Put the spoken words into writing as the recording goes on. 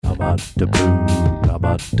I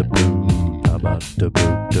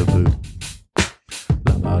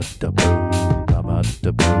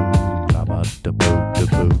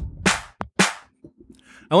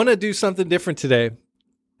want to do something different today.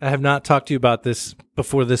 I have not talked to you about this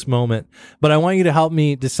before this moment, but I want you to help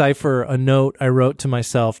me decipher a note I wrote to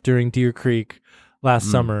myself during Deer Creek last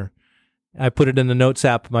summer. I put it in the notes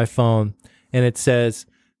app of my phone, and it says,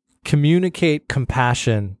 communicate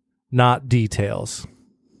compassion, not details.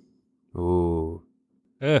 Ooh.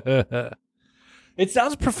 It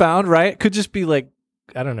sounds profound, right? It could just be like,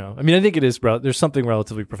 I don't know. I mean, I think it is, bro. There's something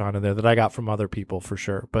relatively profound in there that I got from other people for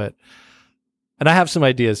sure. And I have some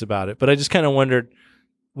ideas about it, but I just kind of wondered,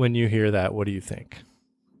 when you hear that, what do you think?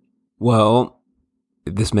 Well,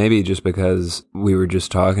 this may be just because we were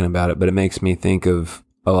just talking about it, but it makes me think of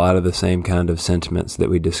a lot of the same kind of sentiments that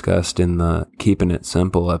we discussed in the Keeping It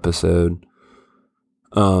Simple episode.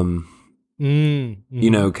 You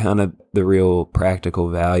know, kind of the real practical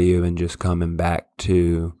value in just coming back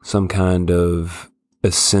to some kind of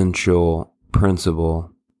essential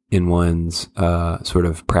principle in one's sort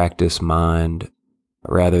of practice mind,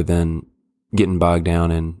 rather than getting bogged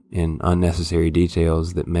down in unnecessary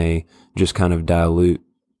details that may just kind of dilute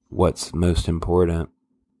what's most important.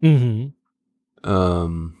 Mm-hmm.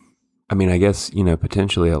 I mean, I guess, you know,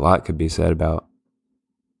 potentially a lot could be said about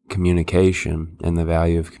communication and the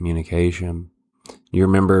value of communication. You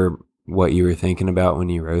remember what you were thinking about when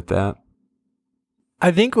you wrote that?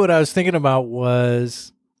 I think what I was thinking about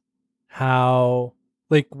was how,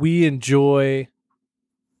 like, we enjoy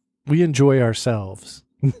ourselves.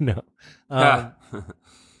 No. I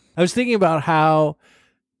was thinking about how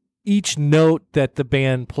each note that the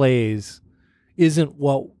band plays isn't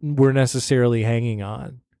what we're necessarily hanging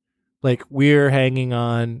on. Like, we're hanging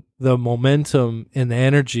on the momentum and the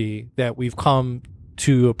energy that we've come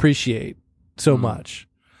to appreciate so much.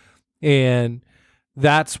 And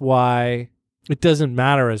that's why it doesn't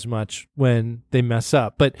matter as much when they mess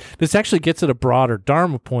up. But this actually gets at a broader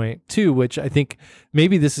Dharma point too, which I think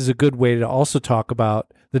maybe this is a good way to also talk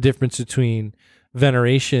about the difference between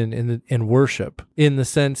veneration and worship, in the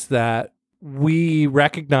sense that we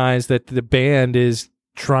recognize that the band is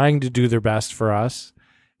trying to do their best for us,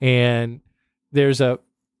 and there's an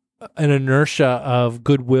inertia of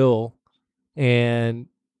goodwill and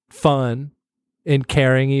fun and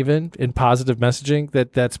caring, even in positive messaging,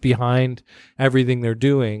 that's behind everything they're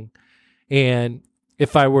doing. And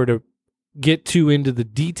if I were to get too into the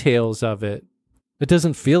details of it, it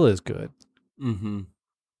doesn't feel as good. Mm-hmm.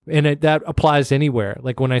 And that applies anywhere.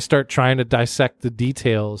 Like, when I start trying to dissect the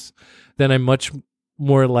details, then I'm much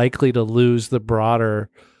more likely to lose the broader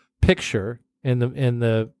picture and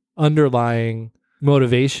the underlying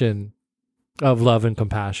motivation of love and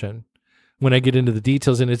compassion when I get into the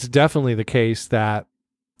details. And it's definitely the case that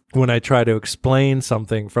when I try to explain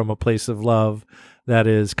something from a place of love that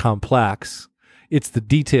is complex, it's the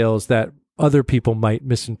details that other people might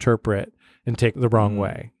misinterpret and take the wrong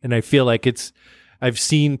way. And I feel like I've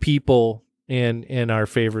seen people in our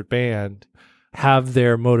favorite band have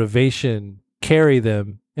their motivation carry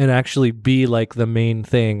them and actually be like the main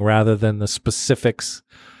thing, rather than the specifics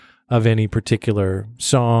of any particular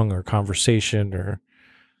song or conversation or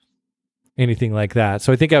anything like that.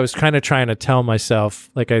 So I think I was kind of trying to tell myself,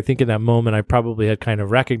 like, I think in that moment I probably had kind of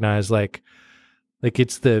recognized like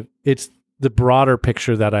it's the broader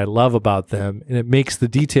picture that I love about them, and it makes the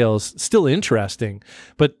details still interesting,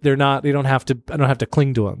 but I don't have to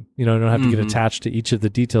cling to them. You know, I don't have to get attached to each of the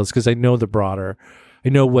details, because I know the broader, I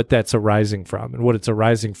know what that's arising from, and what it's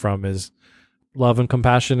arising from is love and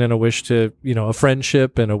compassion and a wish to, you know, a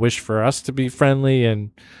friendship and a wish for us to be friendly, and,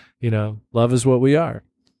 you know, love is what we are.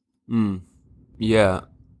 Yeah.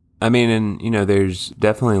 I mean, and, you know, there's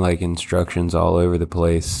definitely like instructions all over the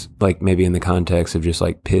place, like maybe in the context of just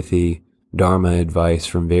like pithy Dharma advice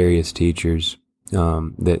from various teachers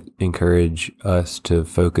that encourage us to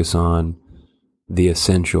focus on the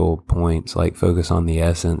essential points, like focus on the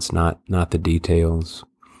essence, not the details.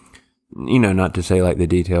 You know, not to say like the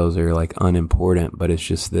details are like unimportant, but it's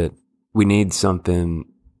just that we need something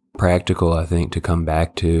practical, I think, to come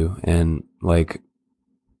back to. And like,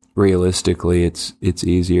 realistically, it's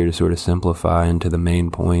easier to sort of simplify into the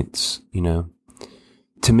main points, you know.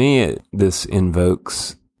 To me, this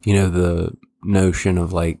invokes, you know, the notion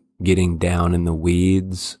of like getting down in the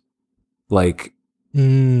weeds, like,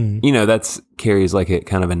 you know, that's carries like a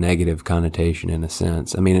kind of a negative connotation in a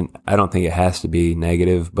sense. I mean, I don't think it has to be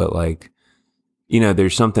negative, but like, you know,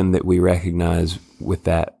 there's something that we recognize with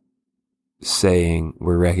that saying.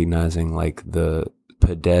 We're recognizing like the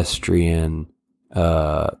pedestrian,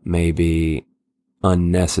 maybe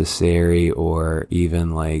unnecessary or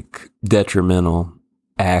even like detrimental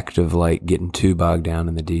act of like getting too bogged down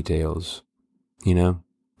in the details, you know?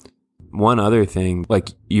 One other thing, like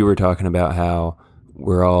you were talking about how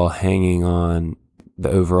we're all hanging on the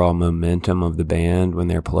overall momentum of the band when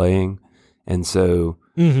they're playing. And so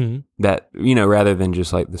that, you know, rather than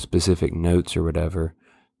just like the specific notes or whatever,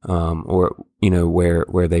 or, you know,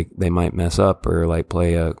 where they might mess up or like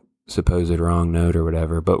play a supposed wrong note or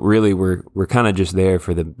whatever, but really we're kind of just there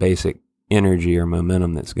for the basic energy or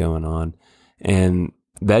momentum that's going on. And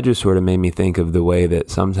that just sort of made me think of the way that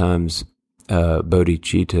sometimes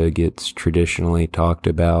bodhicitta gets traditionally talked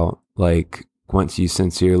about. Like once you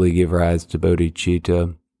sincerely give rise to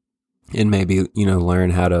bodhicitta and maybe, you know, learn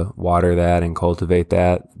how to water that and cultivate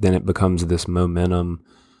that, then it becomes this momentum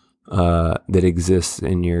that exists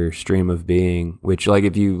in your stream of being, which, like,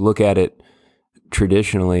 if you look at it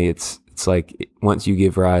traditionally, it's like once you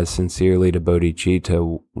give rise sincerely to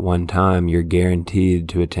bodhicitta one time, you're guaranteed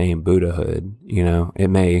to attain Buddhahood. You know, it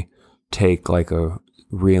may take like a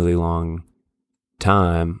really long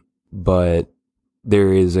time, but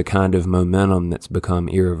there is a kind of momentum that's become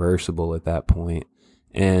irreversible at that point.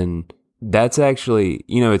 And that's actually,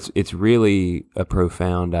 you know, it's really a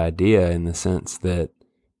profound idea in the sense that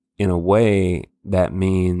in a way that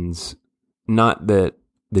means not that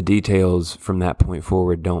the details from that point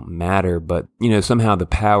forward don't matter, but, you know, somehow the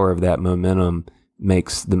power of that momentum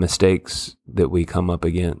makes the mistakes that we come up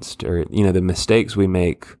against, or, you know, the mistakes we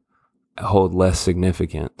make hold less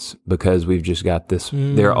significance because we've just got this,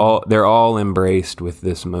 they're all embraced with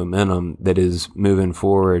this momentum that is moving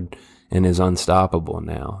forward and is unstoppable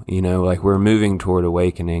now. You know, like we're moving toward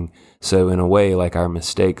awakening. So in a way, like our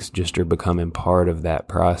mistakes just are becoming part of that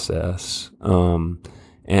process.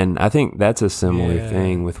 And I think that's a similar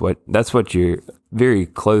thing with that's what you're very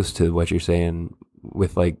close to what you're saying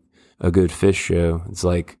with like a good Phish show. It's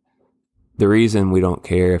like the reason we don't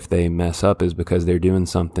care if they mess up is because they're doing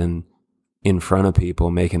something in front of people,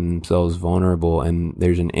 making themselves vulnerable. And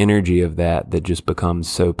there's an energy of that just becomes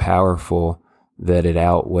so powerful that it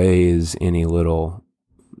outweighs any little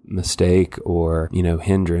mistake or, you know,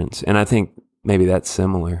 hindrance. And I think maybe that's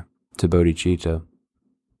similar to bodhicitta.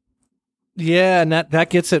 Yeah, and that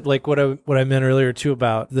gets at like what I meant earlier too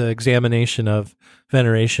about the examination of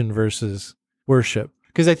veneration versus worship.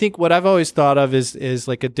 Because I think what I've always thought of is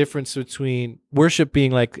like a difference between worship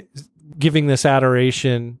being like giving this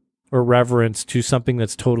adoration or reverence to something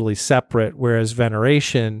that's totally separate, whereas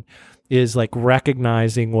veneration is like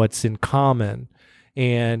recognizing what's in common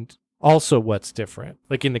and also what's different.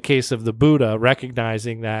 Like in the case of the Buddha,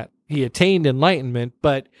 recognizing that he attained enlightenment,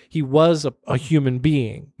 but he was a human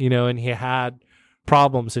being, you know, and he had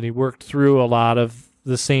problems and he worked through a lot of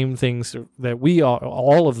the same things that we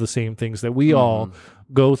all of the same things that we all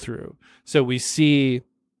go through. So we see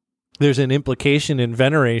there's an implication in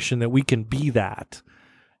veneration that we can be that.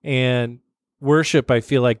 And worship, I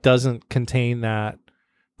feel like, doesn't contain that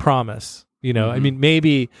promise. You know, I mean,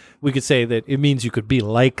 maybe we could say that it means you could be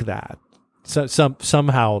like that,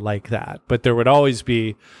 somehow like that, but there would always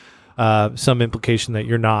be some implication that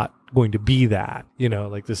you're not going to be that, you know,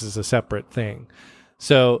 like this is a separate thing.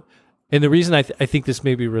 So, and the reason I think this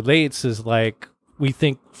maybe relates is like, we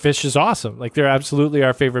think Phish is awesome. Like they're absolutely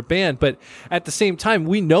our favorite band, but at the same time,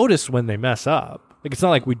 we notice when they mess up. Like, it's not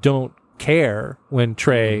like we don't care when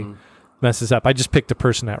Trey messes up. I just picked a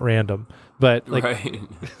person at random, but like, right.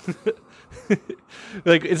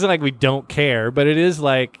 like it's not like we don't care, but it is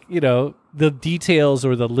like, you know, the details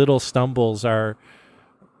or the little stumbles are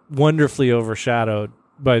wonderfully overshadowed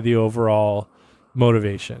by the overall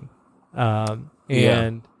motivation.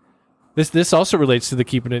 And this also relates to the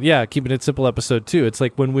keeping it simple episode too. It's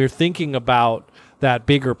like when we're thinking about that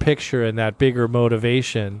bigger picture and that bigger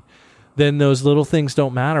motivation, then those little things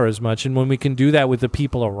don't matter as much. And when we can do that with the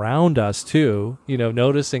people around us too, you know,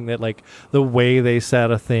 noticing that like the way they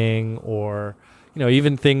said a thing, or, you know,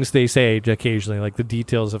 even things they say occasionally, like the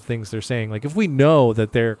details of things they're saying, like if we know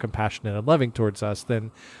that they're compassionate and loving towards us,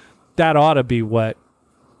 then that ought to be what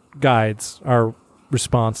guides our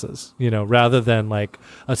responses, you know, rather than like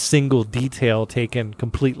a single detail taken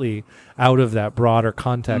completely out of that broader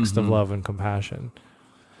context of love and compassion.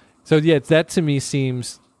 So yeah, that to me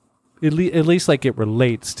seems at least like it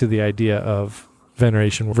relates to the idea of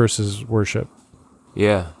veneration versus worship.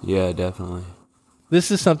 Yeah, definitely. This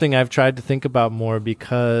is something I've tried to think about more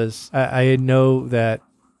because I know that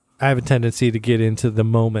I have a tendency to get into the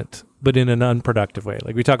moment, but in an unproductive way.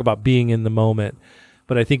 Like we talk about being in the moment,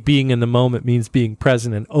 but I think being in the moment means being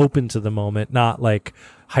present and open to the moment, not like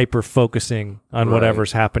hyper focusing on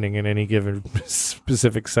whatever's happening in any given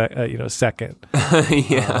specific second.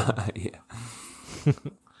 Yeah.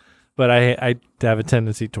 But I have a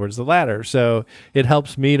tendency towards the latter. So it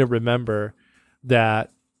helps me to remember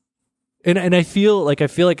that. And I feel like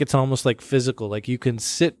it's almost like physical. Like you can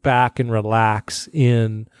sit back and relax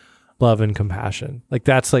in love and compassion. Like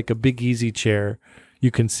that's like a big easy chair you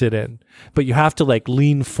can sit in. But you have to like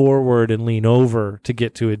lean forward and lean over to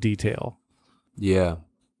get to a detail. Yeah.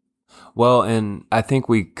 Well, and I think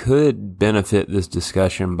we could benefit this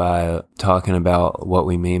discussion by talking about what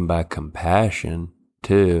we mean by compassion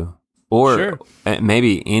too. Or Sure.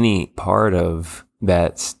 maybe any part of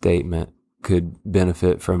that statement could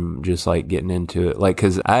benefit from just like getting into it. Like,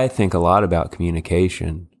 cause I think a lot about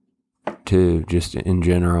communication too, just in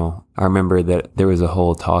general. I remember that there was a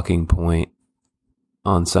whole talking point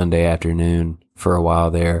on Sunday afternoon for a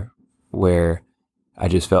while there where I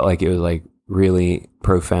just felt like it was like really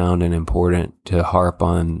profound and important to harp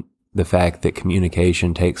on the fact that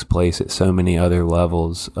communication takes place at so many other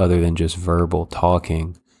levels other than just verbal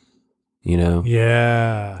talking. You know?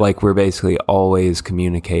 Yeah. Like we're basically always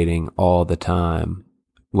communicating all the time,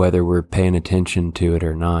 whether we're paying attention to it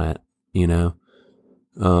or not, you know?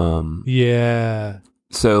 Yeah.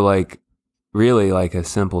 So like really like a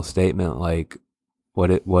simple statement, like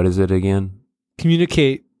what is it again?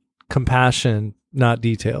 Communicate compassion, not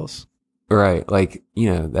details. Right. Like,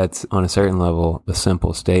 you know, that's on a certain level a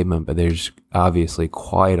simple statement, but there's obviously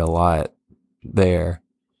quite a lot there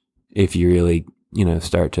if you really, you know,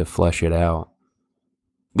 start to flesh it out.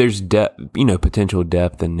 There's potential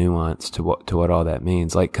depth and nuance to what all that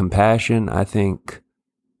means. Like compassion, I think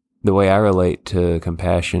the way I relate to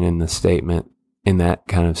compassion in the statement, in that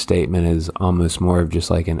kind of statement, is almost more of just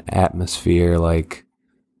like an atmosphere. Like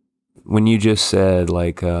when you just said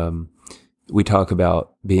like, we talk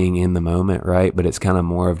about being in the moment, right? But it's kind of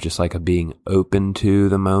more of just like a being open to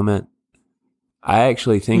the moment. I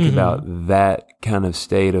actually think about that kind of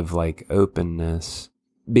state of like openness,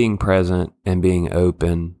 being present and being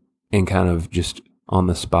open and kind of just on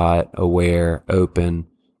the spot, aware, open,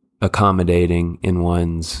 accommodating in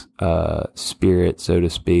one's spirit, so to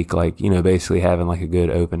speak, like, you know, basically having like a good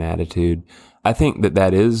open attitude. I think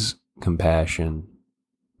that is compassion.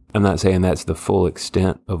 I'm not saying that's the full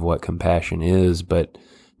extent of what compassion is, but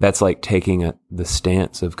that's like taking the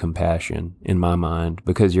stance of compassion in my mind,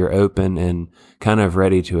 because you're open and kind of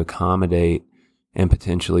ready to accommodate and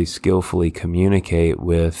potentially skillfully communicate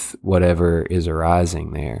with whatever is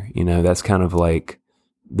arising there. You know, that's kind of like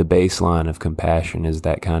the baseline of compassion, is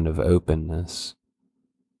that kind of openness.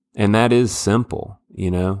 And that is simple, you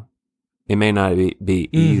know. It may not be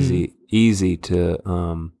easy to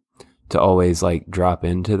always like drop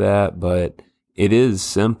into that, but it is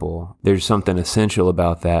simple. There's something essential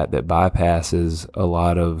about that bypasses a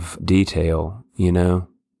lot of detail, you know,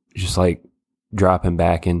 just like dropping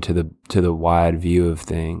back into the wide view of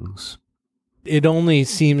things. It only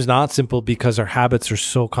seems not simple because our habits are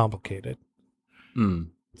so complicated.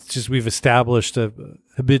 It's just we've established a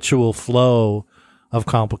habitual flow of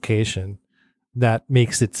complication that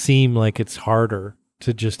makes it seem like it's harder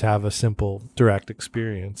to just have a simple, direct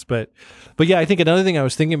experience. But yeah, I think another thing I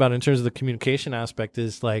was thinking about in terms of the communication aspect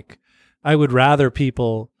is like, I would rather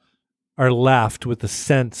people are left with the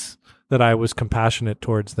sense that I was compassionate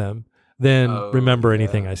towards them than remember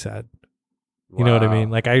anything I said. You know what I mean?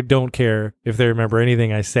 Like, I don't care if they remember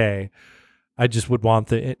anything I say. I just would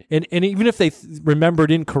want and even if they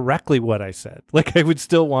remembered incorrectly what I said, like I would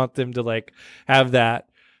still want them to like have that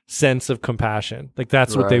sense of compassion. Like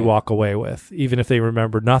that's what they walk away with, even if they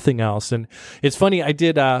remember nothing else. And it's funny, I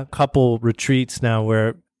did a couple retreats now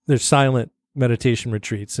where there's silent meditation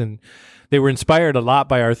retreats, and they were inspired a lot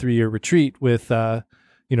by our 3-year retreat with,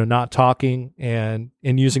 not talking and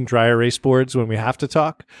using dry erase boards when we have to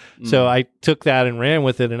talk. So I took that and ran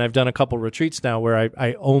with it. And I've done a couple retreats now where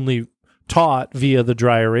I only taught via the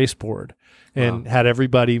dry erase board and had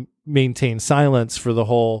everybody maintain silence for the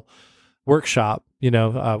whole workshop,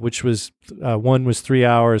 which was one was 3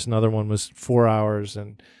 hours, another one was 4 hours.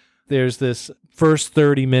 And there's this first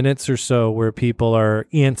 30 minutes or so where people are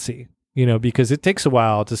antsy, because it takes a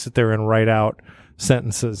while to sit there and write out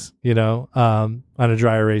sentences, on a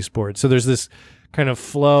dry erase board. So there's this kind of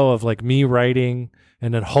flow of like me writing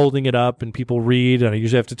and then holding it up and people read, and I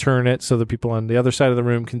usually have to turn it so the people on the other side of the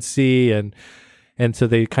room can see. And so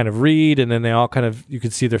they kind of read, and then they all kind of, you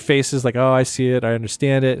can see their faces like, oh, I see it, I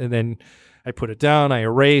understand it. And then I put it down, I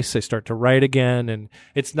erase, I start to write again. And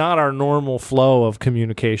it's not our normal flow of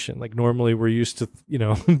communication. Like normally we're used to,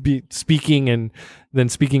 be speaking and then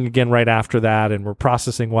speaking again right after that. And we're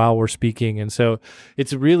processing while we're speaking. And so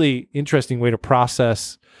it's a really interesting way to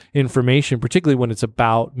process information, particularly when it's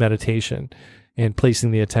about meditation and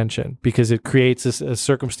placing the attention, because it creates a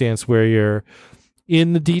circumstance where you're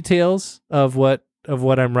in the details of what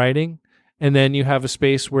I'm writing, and then you have a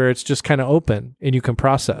space where it's just kind of open and you can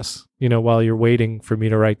process, while you're waiting for me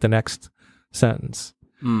to write the next sentence.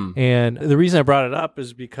 And the reason I brought it up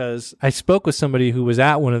is because I spoke with somebody who was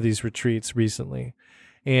at one of these retreats recently,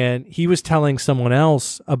 and he was telling someone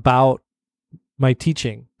else about my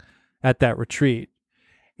teaching at that retreat.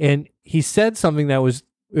 And he said something that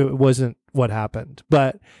it wasn't what happened,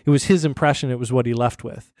 but it was his impression. It was what he left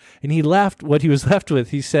with. And what he was left with,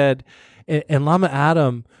 he said, and Lama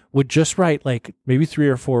Adam would just write like maybe 3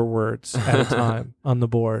 or 4 words at a time on the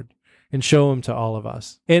board and show them to all of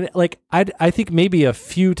us. And like, I think maybe a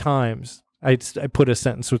few times I put a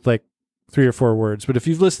sentence with like 3 or 4 words. But if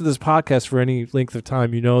you've listened to this podcast for any length of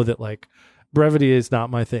time, you know that like brevity is not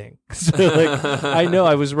my thing. So like, I know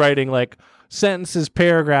I was writing like sentences,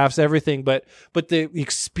 paragraphs, everything, but the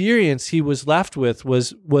experience he was left with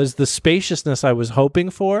was the spaciousness I was hoping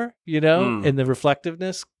for, and the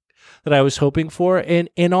reflectiveness that I was hoping for,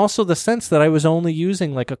 and also the sense that I was only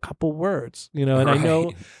using like a couple words, and right. I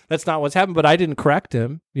know that's not what's happened, but I didn't correct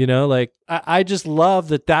him, like I just love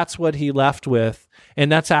that that's what he left with. And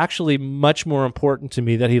that's actually much more important to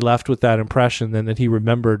me that he left with that impression than that he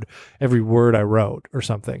remembered every word I wrote or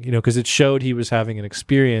something, because it showed he was having an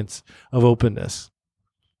experience of openness.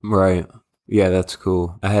 Right. Yeah, that's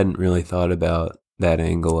cool. I hadn't really thought about that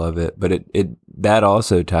angle of it, but it that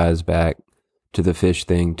also ties back to the fish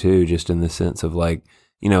thing too, just in the sense of like,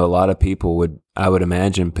 a lot of people I would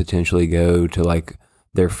imagine potentially go to like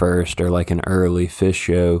their first or like an early fish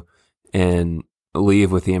show and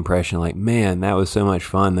leave with the impression like, man, that was so much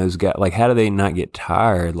fun. Those guys, like, how do they not get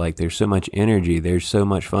tired? Like, there's so much energy. There's so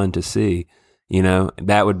much fun to see,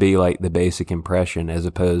 that would be like the basic impression, as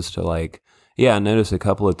opposed to like, yeah, I noticed a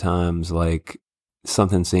couple of times, like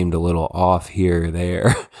something seemed a little off here or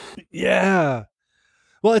there. Yeah.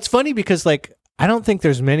 Well, it's funny because like, I don't think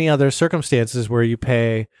there's many other circumstances where you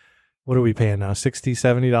pay, what are we paying now? $60,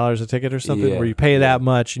 $70 a ticket or something, where you pay that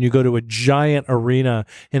much and you go to a giant arena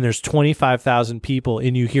and there's 25,000 people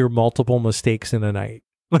and you hear multiple mistakes in a night.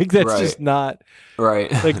 Like that's just not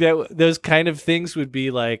right. Like that. Those kind of things would be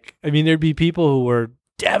like, I mean, there'd be people who were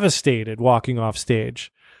devastated walking off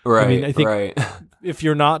stage. Right. I mean, I think if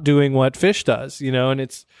you're not doing what Fish does,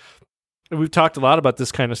 and we've talked a lot about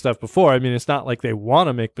this kind of stuff before. I mean, it's not like they want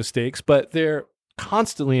to make mistakes, but they're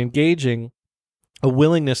constantly engaging a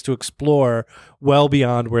willingness to explore well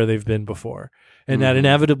beyond where they've been before. And that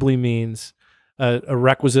inevitably means a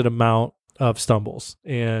requisite amount of stumbles.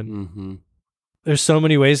 And there's so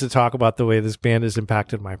many ways to talk about the way this band has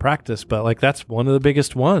impacted my practice, but like that's one of the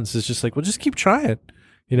biggest ones. It's just like, well, just keep trying,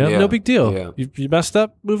 no big deal. Yeah. You messed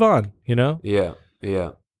up, move on, Yeah.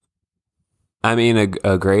 Yeah. I mean,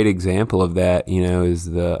 a great example of that, is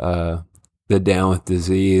the Down with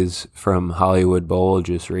Disease from Hollywood Bowl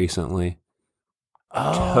just recently.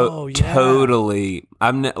 Oh, yeah. Totally.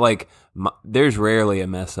 I'm not, like, there's rarely a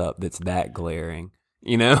mess up that's that glaring,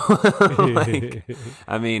 like,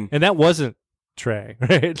 I mean, and that wasn't Trey,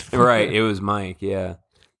 right? Right. It was Mike. Yeah.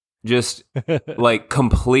 Just like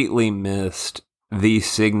completely missed the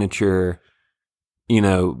signature,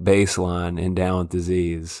 bass line in Down with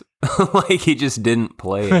Disease. Like he just didn't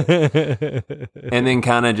play it. And then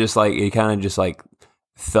kind of just like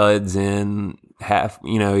thuds in half,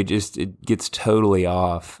 it gets totally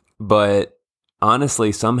off. But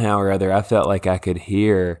honestly, somehow or other, I felt like I could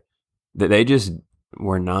hear that they just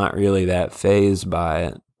were not really that fazed by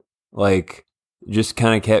it. Like, just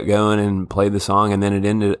kind of kept going and played the song, and then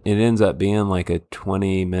it ends up being like a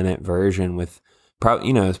 20-minute version with probably,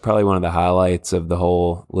 it's probably one of the highlights of the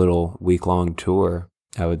whole little week-long tour,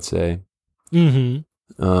 I would say.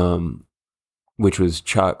 Which was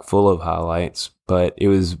chock full of highlights, but it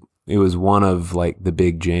was one of like the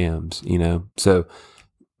big jams, So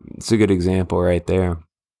it's a good example right there.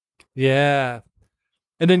 Yeah.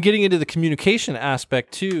 And then getting into the communication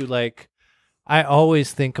aspect too, like I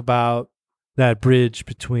always think about that bridge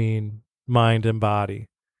between mind and body,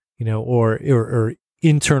 or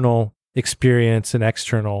internal experience and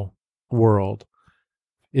external world.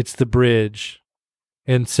 It's the bridge.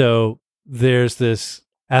 And so there's this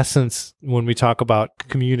essence when we talk about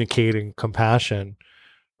communicating compassion,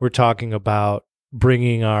 we're talking about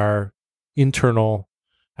bringing our internal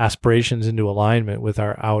aspirations into alignment with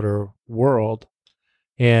our outer world.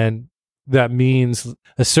 And that means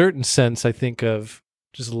a certain sense, I think, of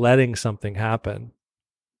just letting something happen.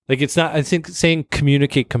 Like it's not, I think saying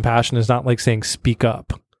communicate compassion is not like saying speak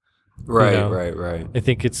up. Right, right. I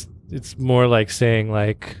think it's more like saying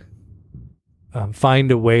like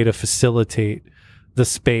find a way to facilitate the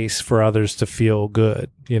space for others to feel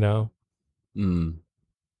good,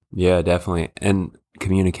 Yeah, definitely. And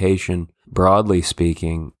communication, broadly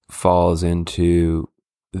speaking, falls into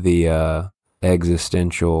the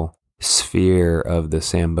existential sphere of the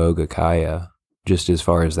Sambhogakaya, just as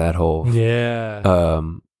far as that whole Yeah.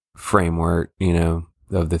 framework,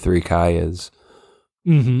 of the three kayas.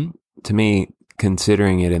 Mm-hmm. To me,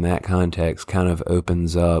 considering it in that context kind of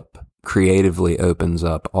creatively opens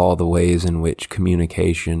up all the ways in which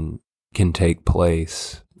communication can take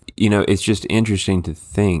place. It's just interesting to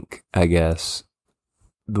think, I guess,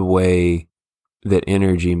 the way that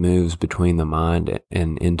energy moves between the mind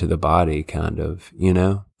and into the body, kind of,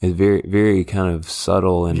 it's very, very kind of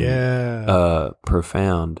subtle and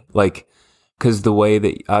profound. Like, because the way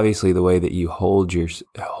that you hold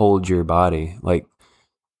your body, like,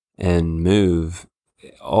 and move,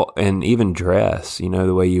 and even dress,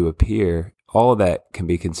 the way you appear, all of that can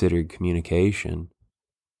be considered communication.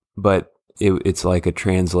 But it's like a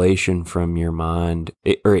translation from your mind,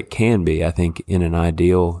 or it can be, I think, in an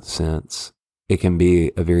ideal sense. It can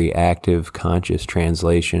be a very active, conscious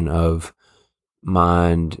translation of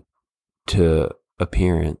mind to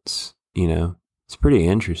appearance, It's pretty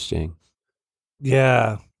interesting.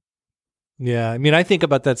 Yeah. Yeah. I mean, I think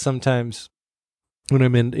about that sometimes when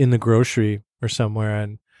I'm in the grocery or somewhere,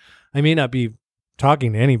 and I may not be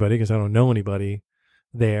talking to anybody because I don't know anybody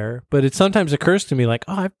there, but it sometimes occurs to me like,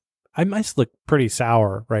 oh, I must look pretty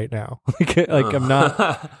sour right now. like I'm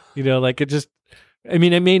not, like it just, I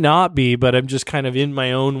mean, it may not be, but I'm just kind of in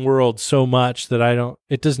my own world so much that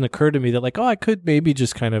it doesn't occur to me that like, oh, I could maybe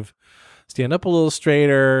just kind of stand up a little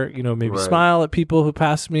straighter, maybe smile at people who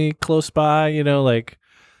pass me close by, like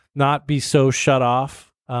not be so shut off.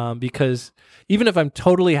 Because even if I'm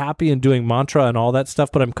totally happy and doing mantra and all that stuff,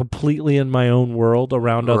 but I'm completely in my own world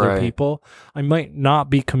around other people, I might not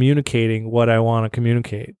be communicating what I want to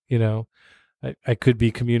communicate. I could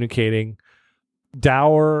be communicating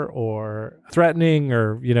dour or threatening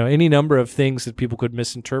or, any number of things that people could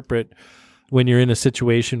misinterpret when you're in a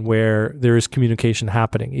situation where there is communication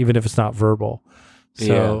happening, even if it's not verbal.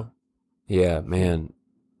 So, yeah, man,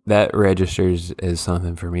 that registers as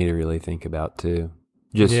something for me to really think about too.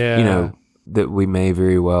 Just, that we may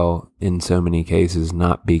very well, in so many cases,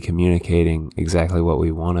 not be communicating exactly what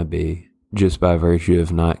we want to be, just by virtue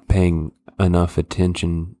of not paying enough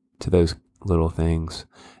attention to those little things.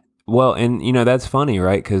 Well, and, that's funny,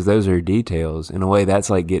 right? Because those are details. In a way, that's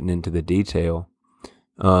like getting into the detail.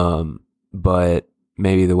 But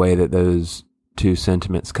maybe the way that those two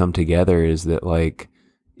sentiments come together is that, like,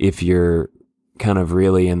 if you're kind of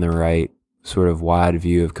really in the right sort of wide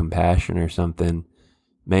view of compassion or something,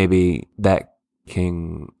 maybe that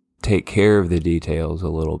can take care of the details a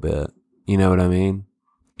little bit. You know what I mean?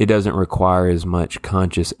 It doesn't require as much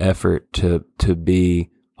conscious effort to be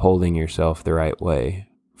holding yourself the right way,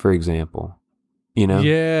 for example.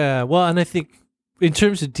 Yeah, well, and I think in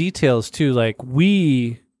terms of details too, like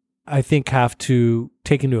I think have to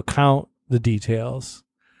take into account the details,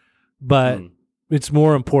 but it's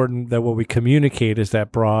more important that what we communicate is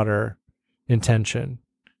that broader intention.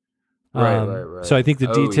 Right. So I think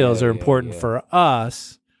the details are important for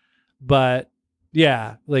us, but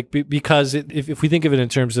because if we think of it in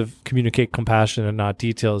terms of communicate compassion and not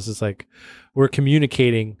details, it's like we're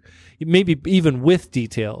communicating maybe even with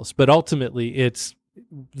details, but ultimately it's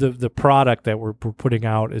the product that we're putting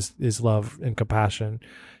out is love and compassion.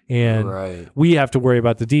 And we have to worry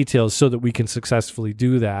about the details so that we can successfully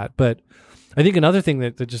do that. But I think another thing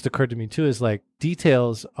that just occurred to me too is like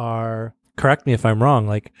details are, correct me if I'm wrong,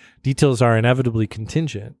 like details are inevitably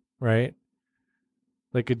contingent, right?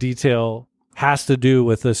 Like a detail has to do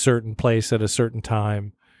with a certain place at a certain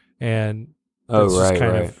time. And that's just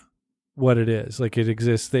kind of what it is. Like it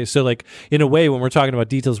exists. So like in a way, when we're talking about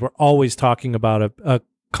details, we're always talking about a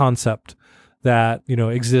concept that,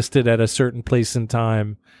 existed at a certain place in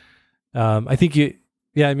time. I think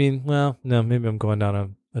no, maybe I'm going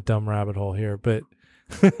down a dumb rabbit hole here, but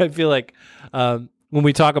I feel like, when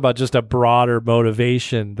we talk about just a broader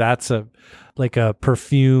motivation, that's like a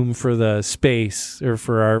perfume for the space or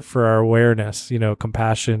for our awareness,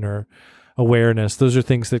 compassion or awareness. Those are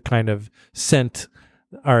things that kind of scent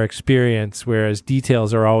our experience, whereas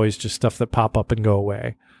details are always just stuff that pop up and go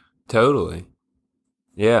away. Totally.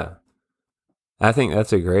 Yeah. I think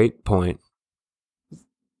that's a great point.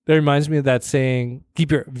 That reminds me of that saying,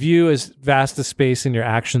 keep your view as vast as space and your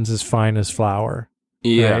actions as fine as flower.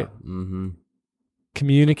 Yeah. Right? Mm-hmm.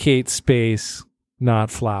 Communicate space, not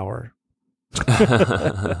flower.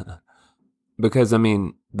 Because, I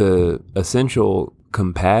mean, the essential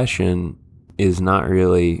compassion is not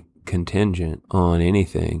really contingent on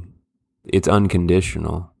anything. It's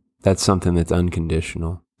unconditional. That's something that's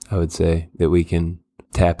unconditional, I would say, that we can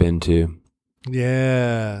tap into.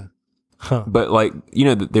 Yeah. Huh. But like,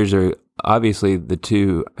 there's obviously the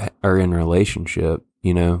two are in relationship,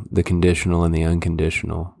 the conditional and the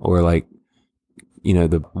unconditional, or like,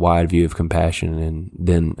 the wide view of compassion and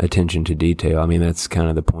then attention to detail. I mean, that's kind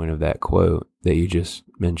of the point of that quote that you just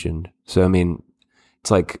mentioned. So, I mean,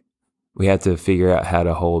 it's like we have to figure out how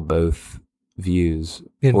to hold both views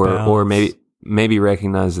or maybe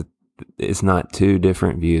recognize that it's not two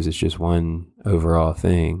different views. It's just one overall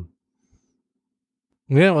thing.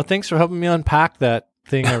 Yeah. Well, thanks for helping me unpack that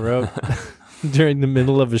thing I wrote during the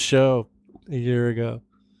middle of a show a year ago.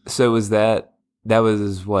 So that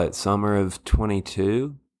was what, summer of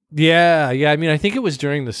 22? Yeah. I mean, I think it was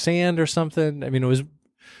during the sand or something. I mean, it was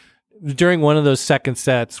during one of those second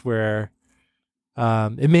sets where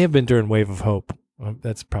it may have been during Wave of Hope.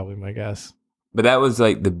 That's probably my guess. But that was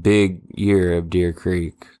like the big year of Deer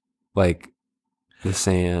Creek, like the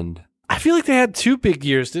sand. I feel like they had 2 big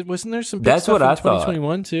years. Wasn't there some big That's stuff what in I thought.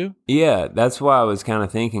 2021 too? Yeah, that's why I was kind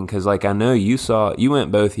of thinking, because like I know you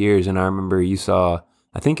went both years, and I remember you saw,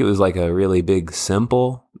 I think it was like a really big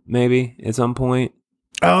Simple maybe at some point.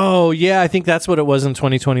 Oh yeah, I think that's what it was in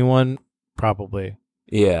 2021 probably.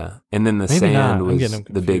 Yeah, and then the Maybe sand not. was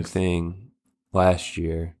the big thing last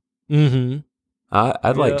year. Mm-hmm.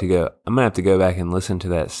 I'd like to go. I'm gonna have to go back and listen to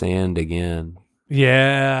that sand again.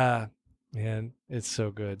 Yeah, man, it's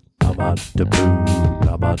so good.